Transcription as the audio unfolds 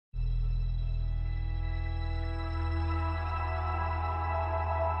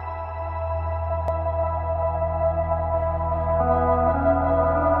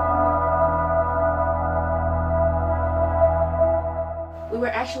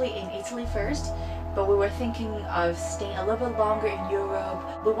actually in Italy first, but we were thinking of staying a little bit longer in Europe.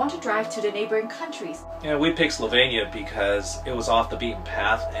 We want to drive to the neighboring countries. Yeah, we picked Slovenia because it was off the beaten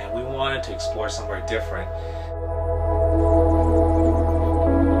path and we wanted to explore somewhere different.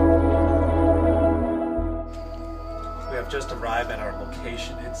 We have just arrived at our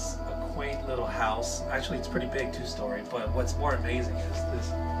location. It's a quaint little house. Actually, it's pretty big, 2-story, but what's more amazing is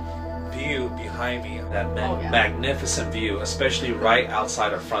this view behind me, that magnificent view, especially right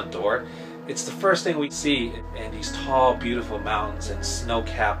outside our front door. It's the first thing we see in these tall, beautiful mountains and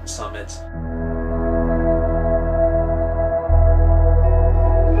snow-capped summits.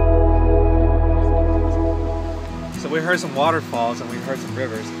 So we heard some waterfalls and we heard some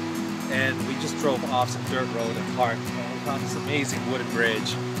rivers, and we just drove off some dirt road and parked, and we found this amazing wooden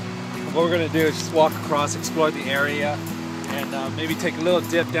bridge. And what we're going to do is just walk across, explore the area, and maybe take a little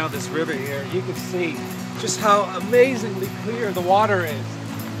dip down this river here. You can see just how amazingly clear the water is.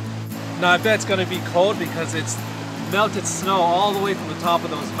 Now I bet it's going to be cold because it's melted snow all the way from the top of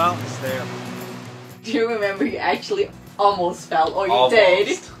those mountains there. Do you remember you actually almost fell, or you Almost.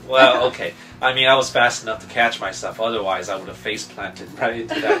 did? Well, okay. I mean, I was fast enough to catch myself. Otherwise, I would have face planted right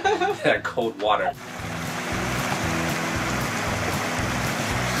into that cold water.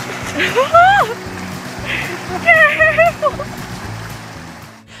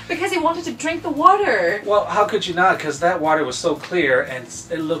 Because he wanted to drink the water. Well, how could you not? Because that water was so clear and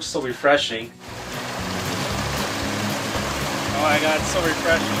it looked so refreshing. Oh my God, it's so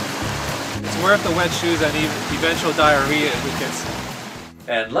refreshing. It's worth the wet shoes and even eventual diarrhea if it gets.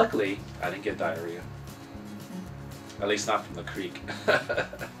 And luckily, I didn't get diarrhea. At least not from the creek.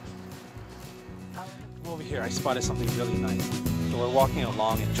 Over here, I spotted something really nice. So we're walking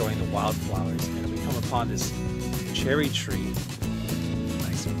along enjoying the wildflowers, and we come upon this cherry tree.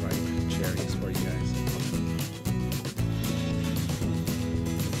 Nice and ripe cherries for you guys.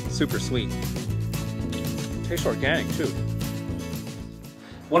 Super sweet. Tastes organic too.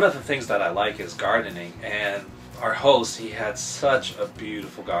 One of the things that I like is gardening, and our host, he had such a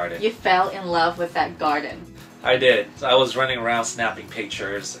beautiful garden. You fell in love with that garden. I did. I was running around snapping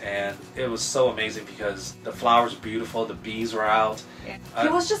pictures, and it was so amazing because the flowers were beautiful, the bees were out. He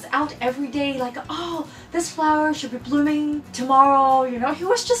was just out every day like, oh, this flower should be blooming tomorrow, you know? He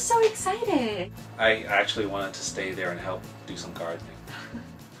was just so excited. I actually wanted to stay there and help do some gardening.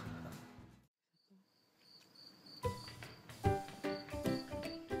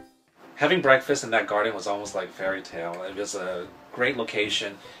 Having breakfast in that garden was almost like a fairy tale. It was a great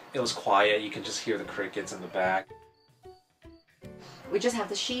location. It was quiet. You can just hear the crickets in the back. We just have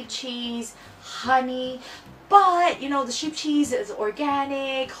the sheep cheese, honey, but you know, the sheep cheese is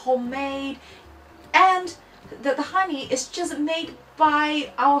organic, homemade, and the honey is just made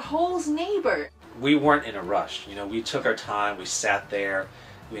by our host neighbor. We weren't in a rush. You know, we took our time. We sat there.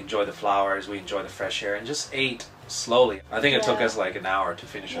 We enjoyed the flowers. We enjoyed the fresh air and just ate slowly. I think it took us like an hour to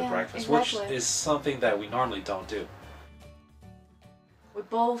finish our breakfast, which is something that we normally don't do. We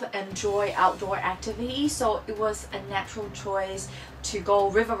both enjoy outdoor activities, so it was a natural choice to go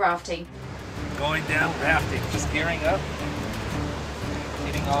river rafting. Going down rafting, just gearing up,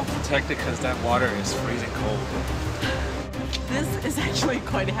 getting all protected because that water is freezing cold. This is actually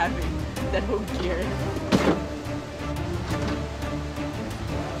quite heavy, that whole gear.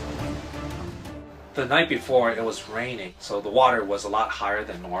 The night before it was raining, so the water was a lot higher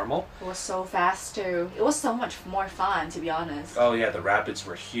than normal. It was so fast too. It was so much more fun, to be honest. Oh yeah, the rapids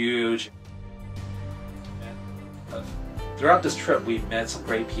were huge. And, throughout this trip we met some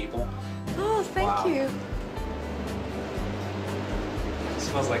great people. Oh, thank you. It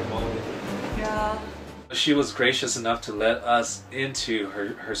smells like mold. Yeah. She was gracious enough to let us into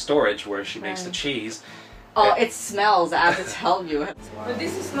her storage where she makes the cheese. Oh, it smells, I have to tell you. But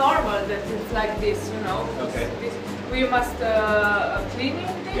this is normal that it's like this, you know. Okay. We must clean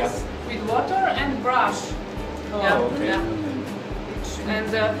this with water and brush. Oh, okay. And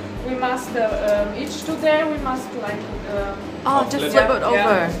we must, each today we must like... Oh, just flip it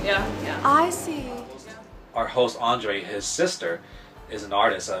over. Yeah. I see. Our host Andre, his sister, is an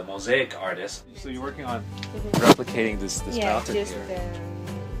artist, a mosaic artist. So you're working on replicating this mountain here.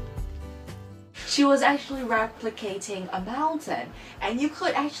 She was actually replicating a mountain, and you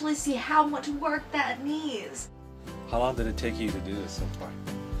could actually see how much work that needs. How long did it take you to do this so far?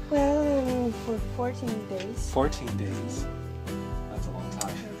 Well, for 14 days. 14 days. That's a long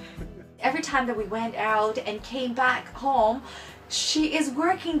time. Every time that we went out and came back home, she is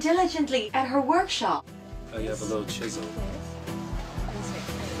working diligently at her workshop. Oh, you have a little chisel.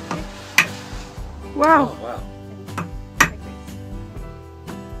 Wow. Oh, wow.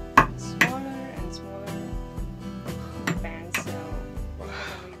 Smaller and smaller bands, so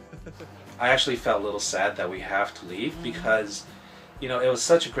I actually felt a little sad that we have to leave because, you know, it was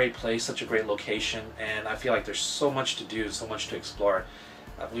such a great place, such a great location, and I feel like there's so much to do, so much to explore.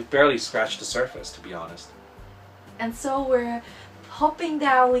 We've barely scratched the surface, to be honest. And so we're hoping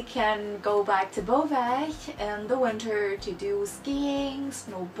that we can go back to Bovec in the winter to do skiing,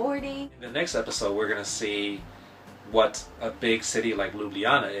 snowboarding. In the next episode, we're going to see what a big city like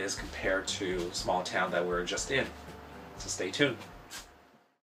Ljubljana is compared to a small town that we're just in. So stay tuned.